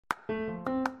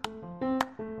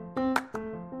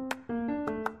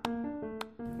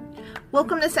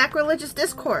Welcome to Sacrilegious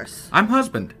Discourse. I'm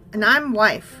husband. And I'm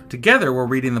wife. Together we're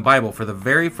reading the Bible for the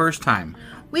very first time.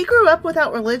 We grew up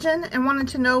without religion and wanted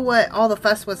to know what all the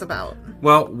fuss was about.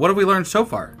 Well, what have we learned so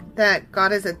far? That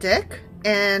God is a dick,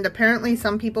 and apparently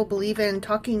some people believe in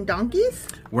talking donkeys?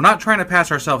 We're not trying to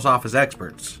pass ourselves off as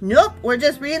experts. Nope, we're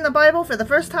just reading the Bible for the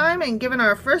first time and giving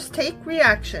our first take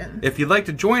reaction. If you'd like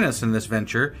to join us in this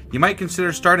venture, you might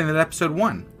consider starting at episode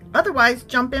 1. Otherwise,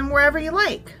 jump in wherever you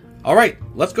like. All right,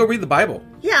 let's go read the Bible.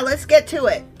 Yeah, let's get to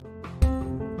it.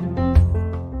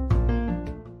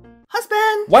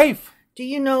 Husband! Wife! Do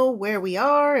you know where we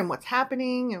are and what's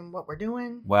happening and what we're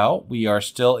doing? Well, we are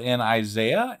still in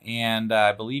Isaiah, and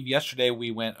I believe yesterday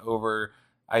we went over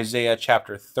Isaiah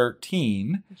chapter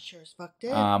 13. We sure as fuck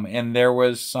did. And there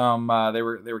was some, they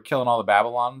were killing all the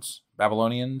Babylonians.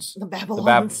 The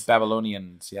Babylons. The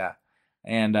Babylonians, yeah.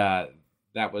 And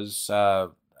that was,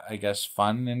 I guess,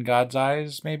 fun in God's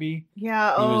eyes, maybe?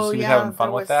 Yeah, he was having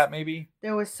fun with that, maybe?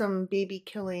 There was some baby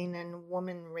killing and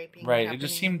woman raping. Right, happening. it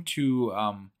just seemed too...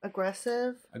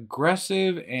 aggressive?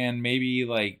 Aggressive and maybe,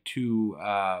 like, too...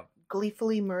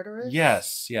 gleefully murderous?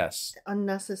 Yes.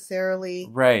 Unnecessarily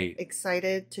right.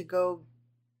 excited to go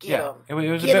get them.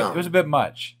 It was a bit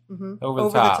much. Mm-hmm. Over the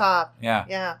top.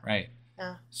 Yeah. Right.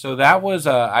 Yeah. So that was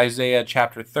Isaiah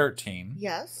chapter 13.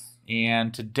 Yes.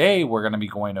 And today we're going to be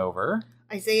going over...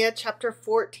 Isaiah chapter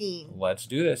 14. Let's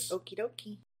do this. Okie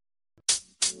dokie.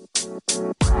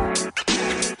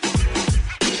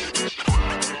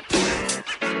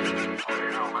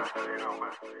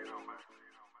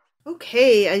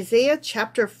 Okay, Isaiah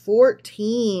chapter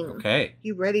 14. Okay.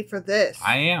 You ready for this?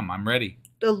 I am. I'm ready.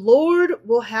 The Lord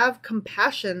will have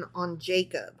compassion on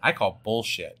Jacob. I call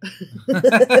bullshit.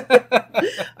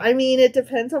 I mean, it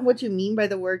depends on what you mean by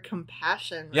the word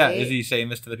compassion, right? Yeah, is he saying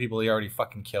this to the people he already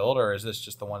fucking killed, or is this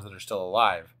just the ones that are still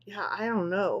alive? Yeah, I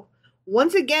don't know.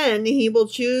 Once again, he will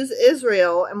choose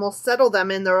Israel and will settle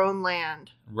them in their own land.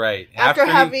 Right. After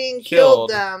having killed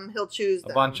them, he'll choose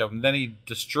them. A bunch of them. Then he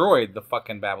destroyed the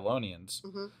fucking Babylonians.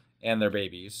 Mm-hmm. And their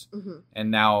babies,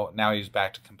 and now he's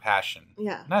back to compassion.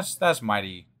 Yeah, that's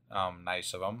mighty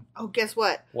nice of him. Oh, guess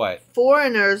what? What?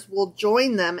 Foreigners will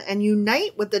join them and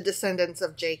unite with the descendants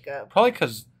of Jacob. Probably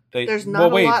because there's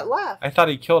not a lot left. I thought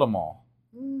he killed them all.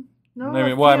 No,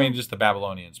 I mean, just the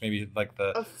Babylonians. Maybe like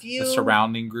the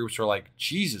surrounding groups were like,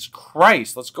 Jesus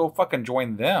Christ, let's go fucking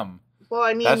join them. Well,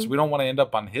 I mean, we don't want to end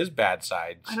up on his bad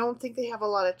side. I don't think they have a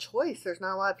lot of choice. There's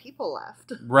not a lot of people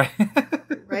left. Right.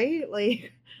 Right?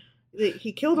 Like.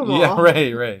 He killed them all. Yeah,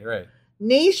 right.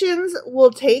 Nations will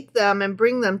take them and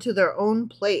bring them to their own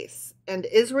place, and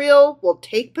Israel will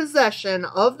take possession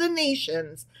of the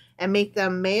nations and make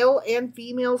them male and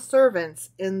female servants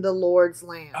in the Lord's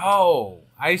land. Oh,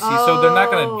 I see. So they're not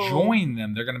going to join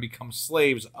them. They're going to become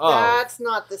slaves of. That's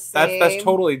not the same. That's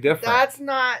totally different.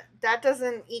 That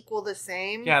doesn't equal the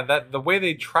same. Yeah, the way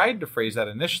they tried to phrase that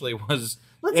initially was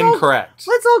incorrect.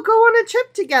 Let's all go on a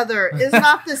trip together is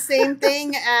not the same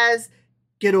thing as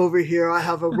get over here, I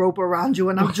have a rope around you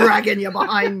and I'm dragging you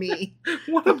behind me.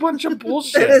 What a bunch of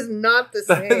bullshit. That is not the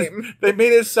same. They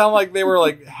made it sound like they were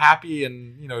like happy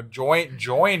and,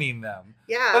 joining them.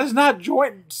 Yeah. That is not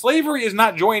slavery is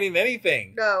not joining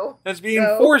anything. No. That's being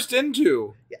forced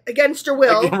into. Against your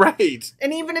will. Right.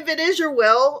 And even if it is your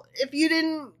will, if you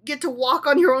didn't get to walk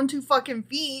on your own 2 fucking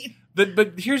feet.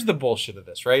 But here's the bullshit of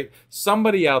this, right?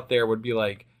 Somebody out there would be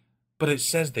like, but it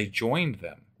says they joined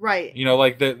them. Right.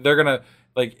 Like they're going to,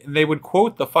 like, they would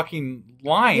quote the fucking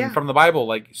line from the Bible.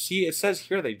 Like, see, it says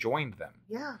here they joined them.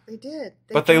 Yeah, they did.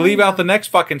 But they leave out the next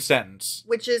fucking sentence.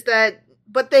 Which is that,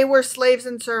 but they were slaves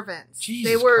and servants.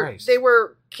 Jesus Christ. They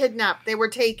were kidnapped. They were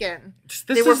taken.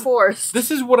 They were forced.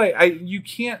 This is what you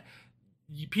can't,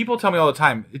 people tell me all the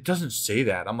time, it doesn't say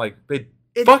that. I'm like,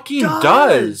 it fucking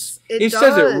does. It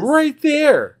says it right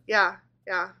there. Yeah.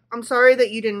 I'm sorry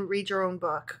that you didn't read your own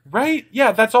book. Right?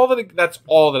 Yeah, that's all that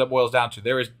it boils down to.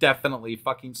 There is definitely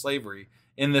fucking slavery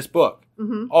in this book.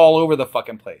 Mm-hmm. All over the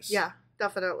fucking place. Yeah,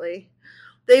 definitely.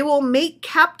 They will make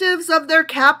captives of their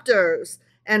captors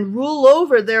and rule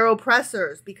over their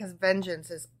oppressors, because vengeance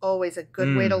is always a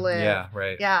good way to live. Yeah,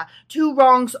 right. Yeah. 2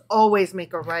 wrongs always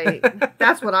make a right.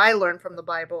 That's what I learned from the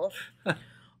Bible.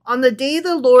 On the day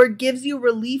the Lord gives you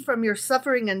relief from your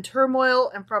suffering and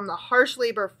turmoil and from the harsh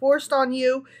labor forced on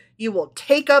you, you will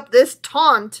take up this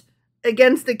taunt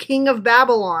against the king of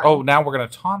Babylon. Oh, now we're going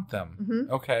to taunt them.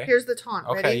 Mm-hmm. Okay. Here's the taunt.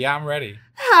 Okay, ready? Yeah, I'm ready.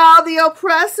 How the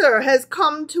oppressor has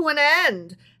come to an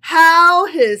end. How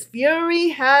his fury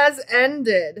has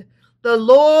ended. The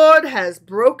Lord has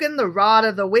broken the rod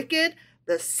of the wicked.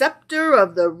 The scepter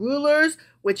of the rulers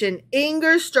which in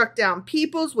anger struck down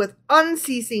peoples with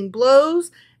unceasing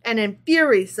blows, and in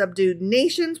fury subdued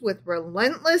nations with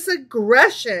relentless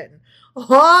aggression.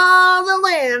 All the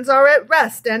lands are at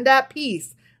rest and at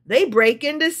peace. They break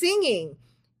into singing.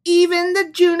 Even the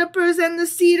junipers and the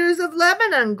cedars of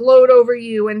Lebanon gloat over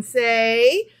you and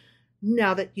say,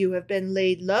 now that you have been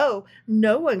laid low,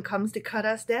 no one comes to cut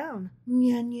us down.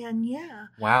 Nya, nya, nya.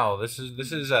 Wow, this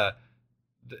is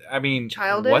I mean,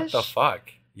 childish? What the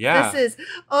fuck? Yeah. This is,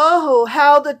 oh,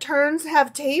 how the turns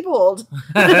have tabled.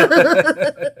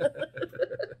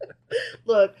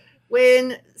 Look,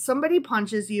 when somebody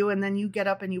punches you and then you get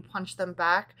up and you punch them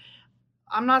back,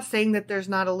 I'm not saying that there's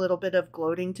not a little bit of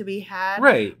gloating to be had.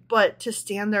 Right. But to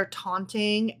stand there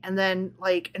taunting and then,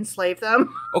 like, enslave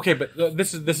them. Okay, but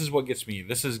this is what gets me.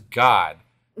 This is God,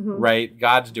 right?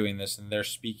 God's doing this, and they're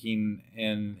speaking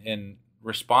in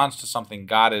response to something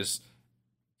God is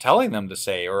telling them to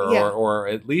say, or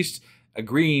at least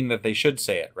agreeing that they should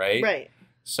say it, right? Right.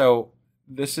 So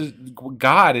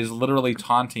God is literally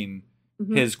taunting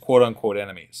his quote unquote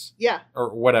enemies. Yeah.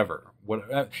 Or whatever.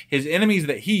 His enemies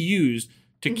that he used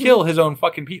to kill his own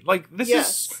fucking people. Like,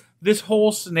 this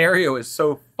whole scenario is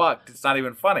so fucked. It's not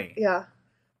even funny. Yeah.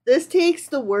 This takes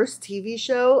the worst TV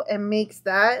show and makes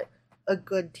that a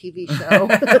good TV show.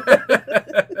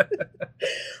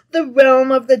 The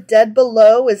realm of the dead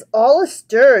below is all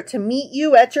astir to meet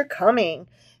you at your coming.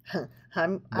 I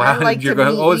like to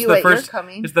meet you at your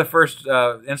coming. It's the first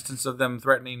instance of them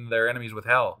threatening their enemies with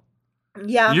hell.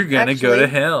 Yeah, you're gonna go to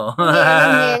hell.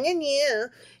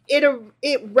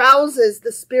 It rouses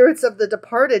the spirits of the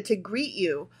departed to greet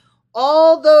you.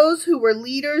 All those who were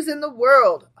leaders in the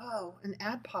world. Oh, an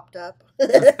ad popped up.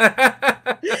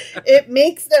 It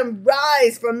makes them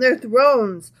rise from their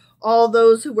thrones. All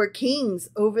those who were kings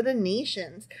over the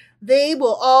nations. They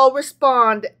will all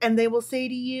respond, and they will say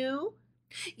to you,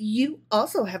 you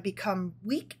also have become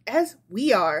weak as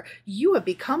we are. You have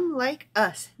become like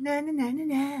us. Na na na na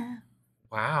na.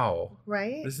 Wow.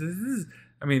 Right? This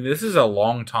is a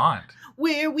long taunt.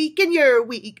 We're weak and you're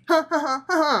weak. Ha ha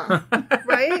ha ha.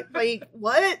 Right? Like,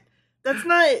 what? That's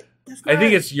not. I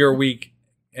think it's you're weak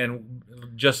and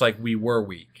just like we were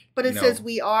weak. But it says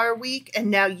we are weak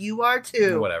and now you are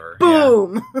too. Whatever.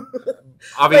 Boom. Yeah.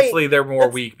 Obviously, they're more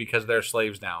weak because they're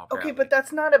slaves now. Apparently. Okay, but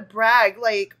that's not a brag.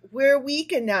 Like, we're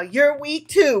weak and now you're weak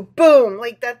too. Boom.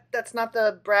 Like, that's not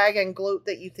the brag and gloat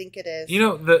that you think it is. You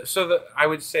know, I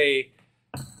would say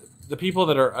the people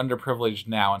that are underprivileged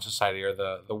now in society are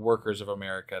the workers of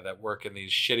America that work in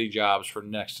these shitty jobs for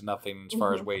next to nothing as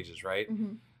far as wages, right?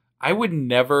 I would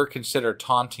never consider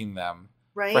taunting them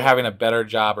for having a better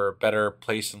job or a better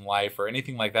place in life or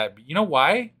anything like that. But you know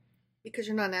why? Because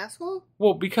you're not an asshole?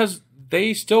 Well, because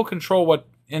they still control what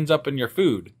ends up in your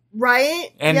food. Right?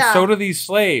 And so do these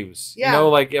slaves. Yeah. You know,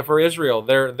 like for Israel,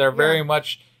 they're very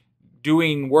much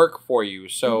doing work for you.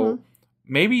 So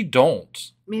maybe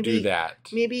don't do that.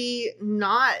 Maybe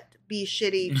not be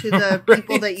shitty to the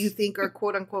people that you think are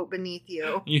quote unquote beneath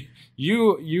you.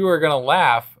 You are going to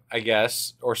laugh, I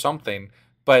guess, or something,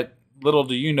 but little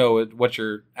do you know what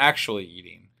you're actually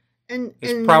eating. And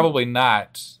it's probably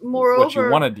not what you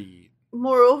wanted to eat.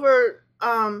 Moreover,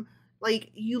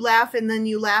 like you laugh and then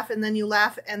you laugh and then you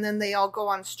laugh and then they all go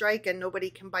on strike and nobody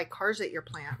can buy cars at your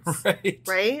plants.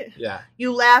 Right? Yeah.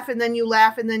 You laugh and then you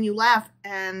laugh and then you laugh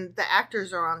and the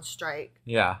actors are on strike.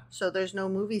 Yeah. So there's no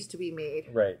movies to be made.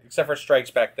 Right. Except for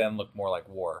strikes back then looked more like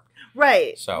war.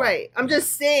 Right. So right. I'm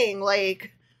just saying,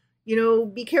 like, you know,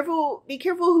 be careful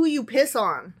who you piss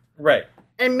on. Right.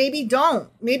 And maybe don't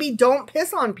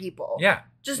piss on people. Yeah.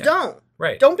 Just don't.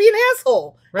 Right. Don't be an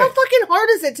asshole. Right. How fucking hard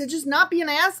is it to just not be an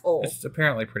asshole? It's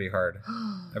apparently pretty hard.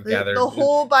 I've gathered. The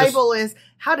whole Bible is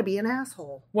how to be an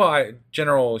asshole. Well,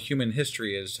 general human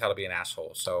history is how to be an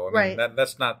asshole. So, I mean,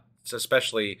 that's not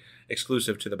especially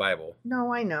exclusive to the Bible.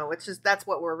 No, I know. It's just that's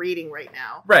what we're reading right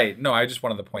now. Right. No, I just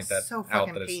wanted to point that so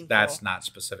out that that's not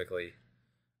specifically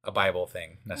a Bible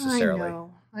thing necessarily.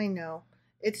 I know.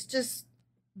 It's just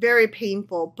very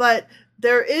painful, but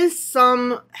there is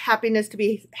some happiness to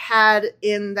be had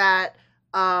in that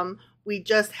we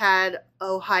just had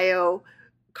Ohio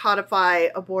codify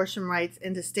abortion rights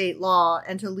into state law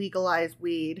and to legalize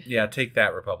weed. Yeah, take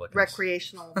that, Republicans.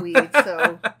 Recreational weed.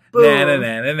 So, boom.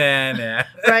 Nah.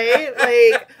 Right?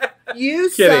 Like, you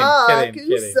suck.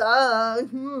 You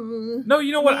suck. No,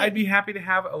 you know what? I'd be happy to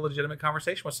have a legitimate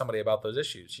conversation with somebody about those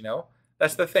issues, you know?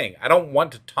 That's the thing. I don't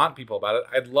want to taunt people about it.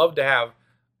 I'd love to have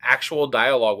actual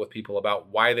dialogue with people about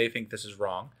why they think this is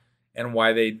wrong and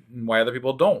why other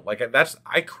people don't. Like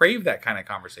I crave that kind of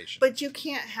conversation. But you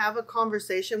can't have a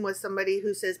conversation with somebody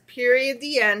who says, period,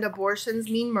 the end, abortions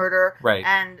mean murder. Right.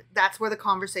 And that's where the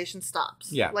conversation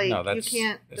stops. Yeah. Like, no, that's, you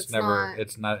can't. It's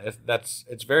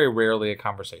very rarely a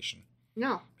conversation.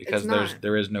 No. Because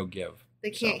there is no give.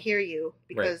 They can't hear you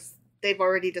because they've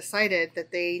already decided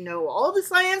that they know all the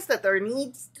science that there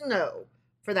needs to know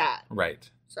for that. Right.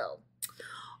 So,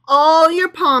 all your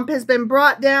pomp has been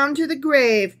brought down to the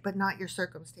grave, but not your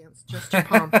circumstance, just your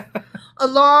pomp.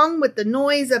 Along with the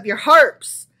noise of your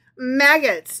harps,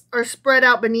 maggots are spread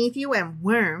out beneath you and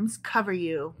worms cover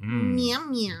you. Meow,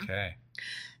 meow. Okay.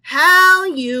 How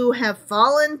you have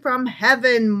fallen from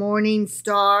heaven, morning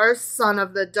star, son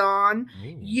of the dawn.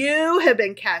 Ooh. You have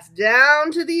been cast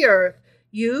down to the earth.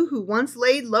 You who once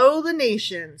laid low the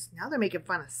nations. Now they're making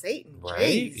fun of Satan.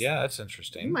 Right? Jeez. Yeah, that's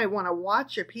interesting. You might want to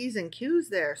watch your P's and Q's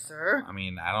there, sir. I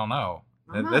mean, I don't know.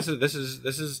 This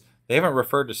is they haven't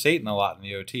referred to Satan a lot in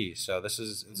the OT, so this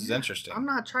is interesting. I'm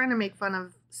not trying to make fun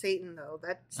of Satan though.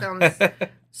 That sounds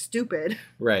stupid.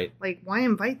 Right. Like, why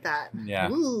invite that?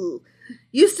 Yeah. Ooh.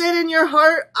 You said in your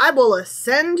heart, I will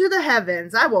ascend to the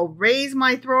heavens. I will raise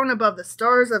my throne above the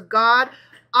stars of God.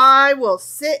 I will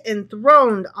sit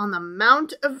enthroned on the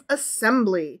Mount of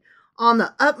Assembly, on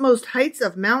the utmost heights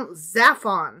of Mount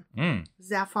Zaphon.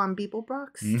 Zaphon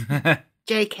Beeblebrox?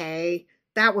 JK.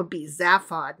 That would be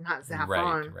Zaphod, not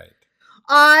Zaphon. Right.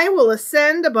 I will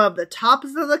ascend above the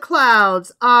tops of the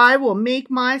clouds. I will make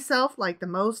myself like the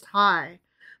Most High.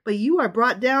 But you are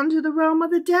brought down to the realm of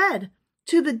the dead,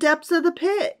 to the depths of the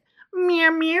pit.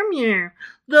 Meow, meow, meow.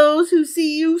 Those who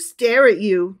see you stare at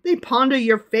you. They ponder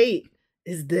your fate.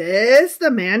 Is this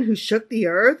the man who shook the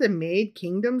earth and made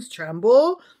kingdoms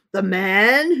tremble? The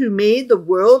man who made the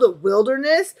world a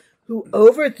wilderness, who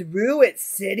overthrew its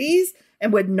cities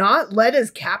and would not let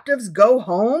his captives go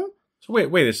home? So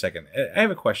wait a second. I have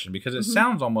a question, because it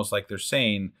sounds almost like they're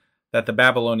saying that the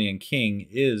Babylonian king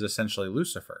is essentially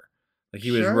Lucifer. Like he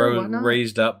was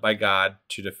raised up by God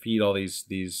to defeat all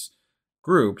these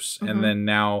groups, and then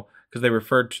now, because they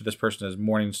referred to this person as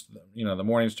the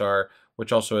morning star,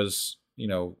 which also is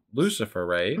Lucifer,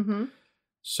 right?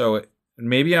 So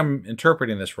maybe I'm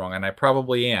interpreting this wrong, and I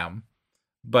probably am,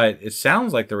 but it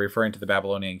sounds like they're referring to the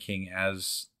Babylonian king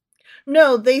as...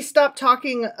 No, they stopped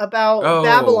talking about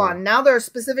Babylon. Now they're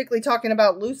specifically talking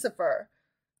about Lucifer.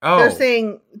 Oh. They're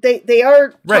saying they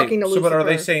are talking to Lucifer. But are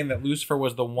they saying that Lucifer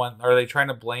was the one? Are they trying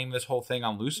to blame this whole thing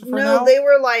on Lucifer now? No, they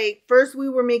were like, first we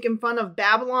were making fun of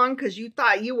Babylon because you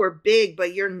thought you were big,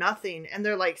 but you're nothing. And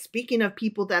they're like, speaking of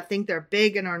people that think they're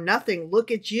big and are nothing,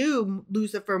 look at you,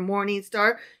 Lucifer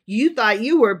Morningstar. You thought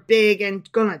you were big and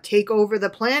gonna take over the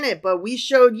planet, but we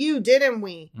showed you, didn't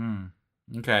we?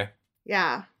 Okay.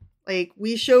 Yeah. Like,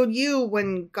 we showed you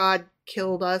when God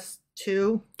killed us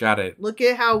too. Got it. Look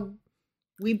at how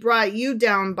we brought you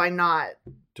down by not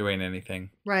doing anything.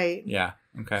 Right. Yeah.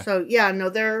 Okay. So yeah, no,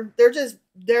 they're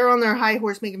on their high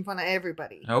horse making fun of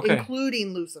everybody. Okay.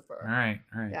 Including Lucifer. All right.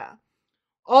 Yeah.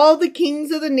 All the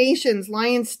kings of the nations lie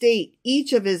in state,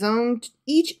 each in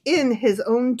his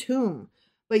own tomb.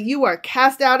 But you are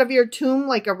cast out of your tomb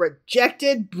like a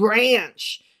rejected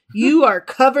branch. You are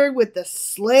covered with the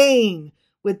slain,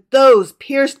 with those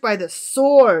pierced by the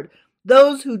sword,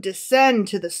 those who descend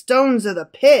to the stones of the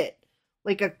pit.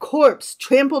 Like a corpse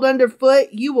trampled underfoot,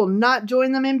 you will not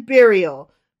join them in burial,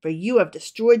 for you have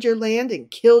destroyed your land and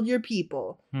killed your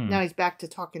people. Now he's back to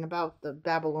talking about the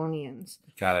Babylonians.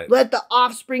 Got it. Let the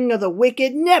offspring of the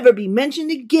wicked never be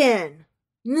mentioned again.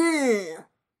 Nah.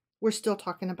 We're still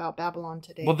talking about Babylon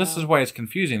today. Well, this is why it's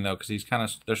confusing, though,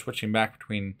 because they're switching back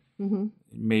between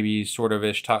maybe sort of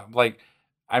ish talk. Like,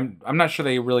 I'm not sure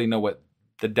they really know what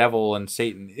the devil and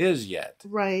Satan is yet.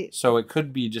 Right. So it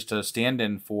could be just a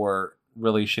stand-in for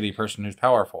really shitty person who's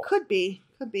powerful. Could be.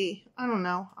 I don't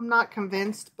know. I'm not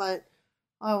convinced, but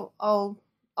I'll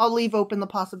leave open the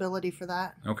possibility for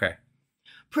that. Okay.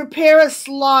 Prepare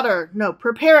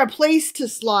a place to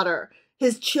slaughter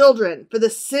his children for the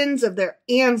sins of their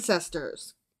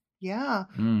ancestors. Yeah.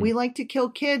 We like to kill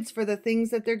kids for the things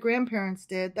that their grandparents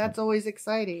did. That's always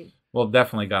exciting. Well,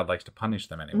 definitely God likes to punish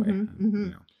them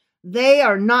anyway. They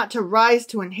are not to rise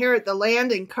to inherit the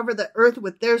land and cover the earth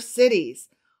with their cities.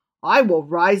 I will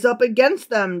rise up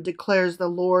against them, declares the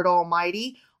Lord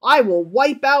Almighty. I will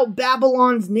wipe out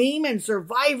Babylon's name and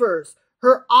survivors,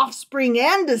 her offspring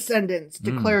and descendants,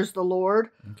 declares the Lord.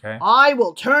 Okay. I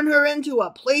will turn her into a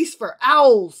place for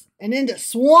owls and into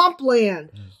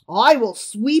swampland. I will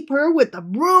sweep her with the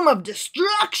broom of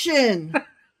destruction,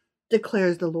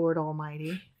 declares the Lord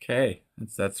Almighty. Okay.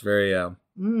 That's very,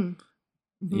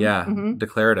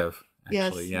 declarative.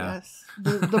 Actually, yes.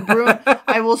 The broom.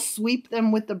 I will sweep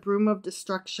them with the broom of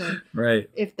destruction. Right.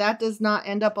 If that does not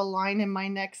end up a line in my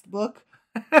next book,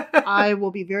 I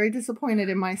will be very disappointed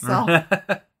in myself.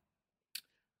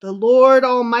 The Lord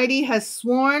Almighty has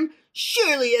sworn,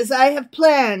 surely as I have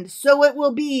planned, so it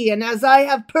will be, and as I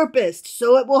have purposed,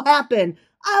 so it will happen.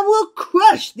 I will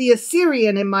crush the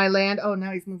Assyrian in my land. Oh,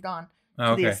 now he's moved on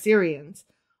to the Assyrians.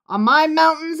 On my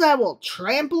mountains I will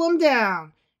trample him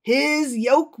down. His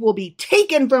yoke will be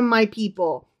taken from my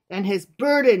people, and his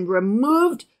burden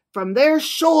removed from their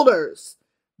shoulders.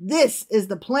 This is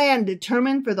the plan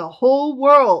determined for the whole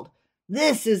world.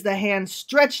 This is the hand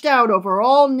stretched out over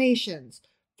all nations.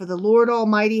 For the Lord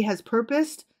Almighty has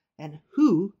purposed, and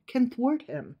who can thwart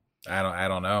him? I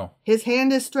don't know. His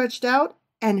hand is stretched out,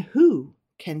 and who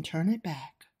can turn it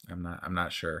back? I'm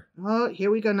not sure. Oh,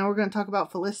 here we go. Now we're going to talk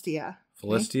about Philistia.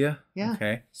 Philistia? Okay? Yeah.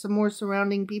 Okay. Some more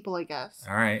surrounding people, I guess.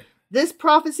 All right. This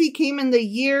prophecy came in the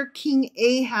year King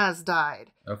Ahaz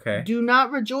died. Okay. Do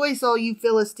not rejoice, all you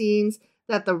Philistines,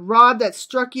 that the rod that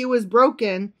struck you is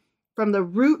broken. From the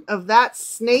root of that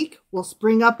snake will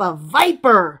spring up a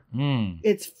viper.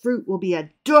 Its fruit will be a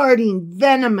darting,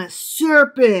 venomous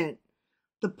serpent.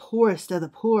 The poorest of the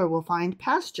poor will find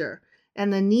pasture,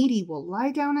 and the needy will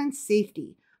lie down in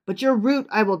safety. But your root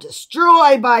I will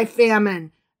destroy by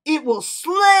famine. It will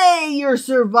slay your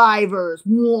survivors.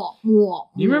 Mwah, mwah, mwah.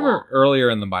 You remember earlier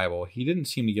in the Bible, he didn't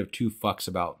seem to give two fucks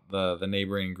about the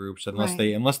neighboring groups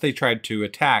unless they tried to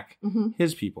attack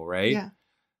his people, right? Yeah.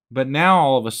 But now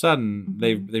all of a sudden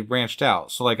they've branched out.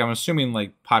 So like I'm assuming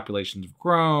like populations have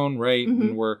grown, right?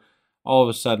 And we're all of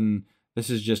a sudden this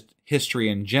is just history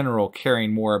in general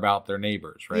caring more about their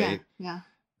neighbors, right? Yeah.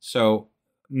 So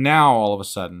now all of a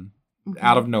sudden,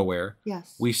 out of nowhere,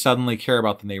 we suddenly care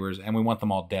about the neighbors and we want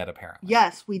them all dead. Apparently,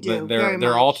 yes, we do.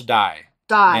 They're all to die,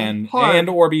 and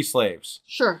or be slaves.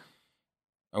 Sure.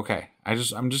 Okay,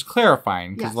 I'm just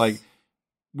clarifying because like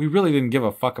we really didn't give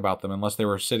a fuck about them unless they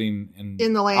were sitting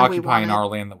in the land occupying our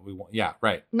land that we want. Yeah,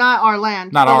 right. Not our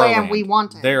land. Not the our land we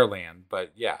wanted. Their land,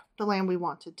 but the land we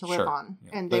wanted to live on,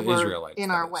 and they were Israelites, in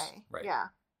our way. Right.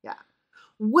 Yeah.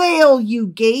 Wail, you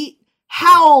gate!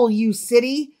 Howl, you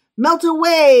city! Melt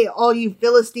away, all you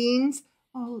Philistines!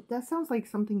 Oh, that sounds like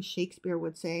something Shakespeare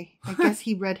would say. I guess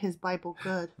he read his Bible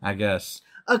good. I guess.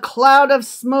 A cloud of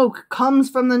smoke comes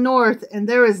from the north, and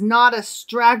there is not a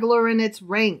straggler in its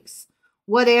ranks.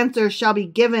 What answer shall be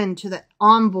given to the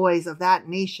envoys of that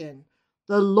nation?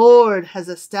 The Lord has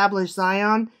established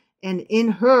Zion, and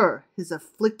in her his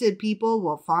afflicted people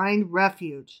will find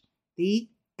refuge. The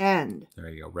end. There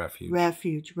you go, refuge.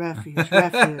 Refuge.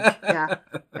 Yeah.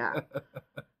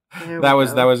 That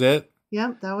was it?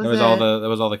 Yep, that was it. That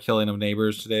was all the killing of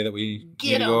neighbors today that we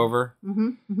need to go over?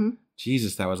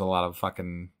 Jesus, that was a lot of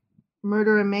fucking...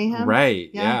 murder and mayhem? Right,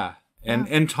 yeah.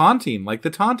 And taunting. Like, the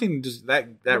taunting, just that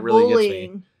really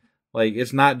bullying. Gets me. Like,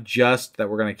 it's not just that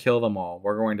we're going to kill them all.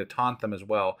 We're going to taunt them as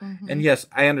well. And yes,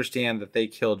 I understand that they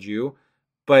killed you,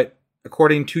 but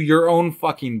according to your own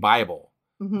fucking Bible,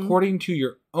 according to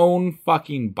your own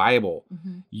fucking Bible,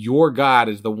 your God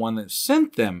is the one that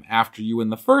sent them after you in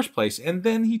the first place, and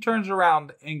then he turns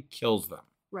around and kills them.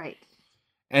 Right.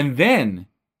 And then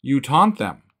you taunt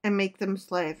them. And make them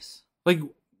slaves. Like,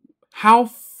 how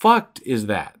fucked is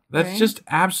that? That's just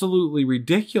absolutely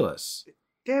ridiculous.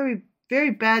 Very,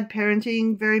 very bad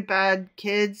parenting, very bad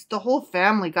kids. The whole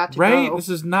family got to go. Right? This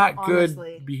is not good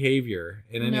behavior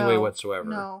in any way whatsoever.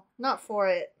 No, not for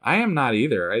it. I am not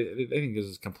either. I think this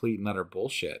is complete and utter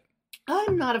bullshit.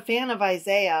 I'm not a fan of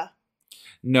Isaiah.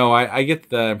 No, I get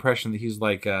the impression that he's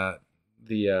like the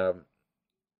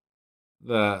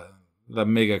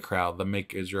MAGA crowd, the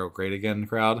Make Israel Great Again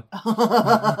crowd.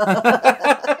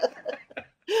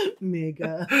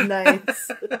 Mega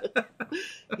nice.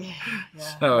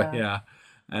 Yeah.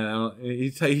 And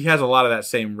he has a lot of that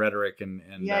same rhetoric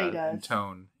and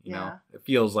tone. You know, it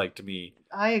feels like to me.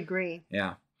 I agree.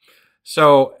 Yeah.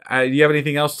 So, do you have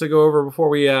anything else to go over before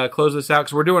we close this out?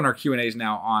 Because we're doing our Q&As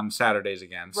now on Saturdays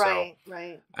again. Right.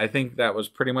 I think that was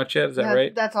pretty much it. Is that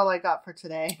right? That's all I got for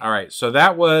today. All right. So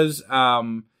that was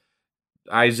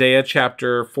Isaiah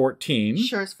chapter 14.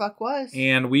 Sure as fuck was.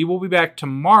 And we will be back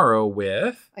tomorrow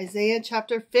with Isaiah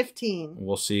chapter 15.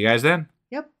 We'll see you guys then.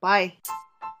 Yep. Bye.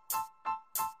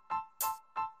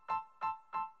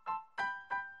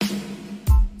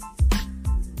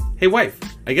 Hey, wife.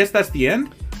 I guess that's the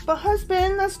end? But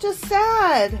husband, that's just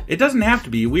sad. It doesn't have to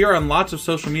be. We are on lots of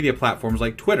social media platforms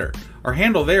like Twitter. Our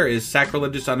handle there is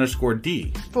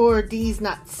sacrilegious_D. For D's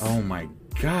nuts. Oh my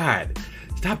God.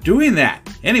 Stop doing that.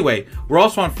 Anyway, we're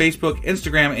also on Facebook,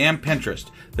 Instagram, and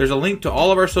Pinterest. There's a link to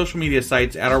all of our social media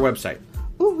sites at our website.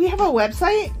 Ooh, we have a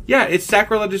website? Yeah, it's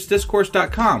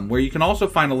sacrilegiousdiscourse.com, where you can also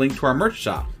find a link to our merch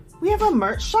shop. We have a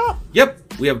merch shop?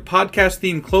 Yep, we have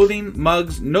podcast-themed clothing,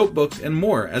 mugs, notebooks, and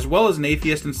more, as well as an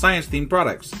atheist and science-themed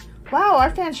products. Wow, our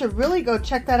fans should really go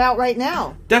check that out right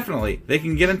now. Definitely. They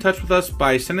can get in touch with us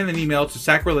by sending an email to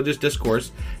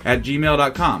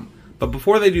sacrilegiousdiscourse@gmail.com. But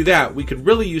before they do that, we could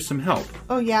really use some help.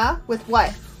 Oh yeah? With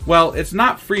what? Well, it's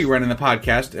not free running the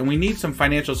podcast, and we need some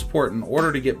financial support in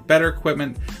order to get better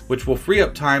equipment, which will free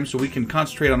up time so we can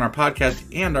concentrate on our podcast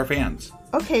and our fans.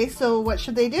 Okay, so what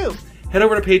should they do? Head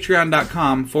over to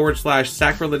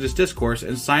patreon.com/sacrilegiousdiscourse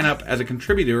and sign up as a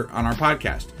contributor on our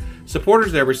podcast.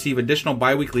 Supporters there receive additional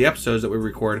bi-weekly episodes that we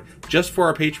record just for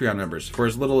our Patreon members for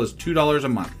as little as $2 a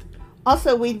month.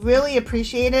 Also, we'd really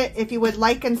appreciate it if you would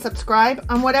like and subscribe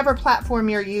on whatever platform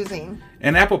you're using.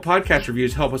 And Apple Podcast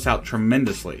reviews help us out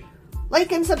tremendously.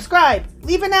 Like and subscribe.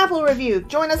 Leave an Apple review.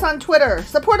 Join us on Twitter.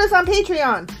 Support us on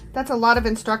Patreon. That's a lot of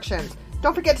instructions.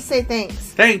 Don't forget to say thanks.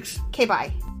 Thanks. Okay,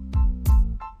 bye.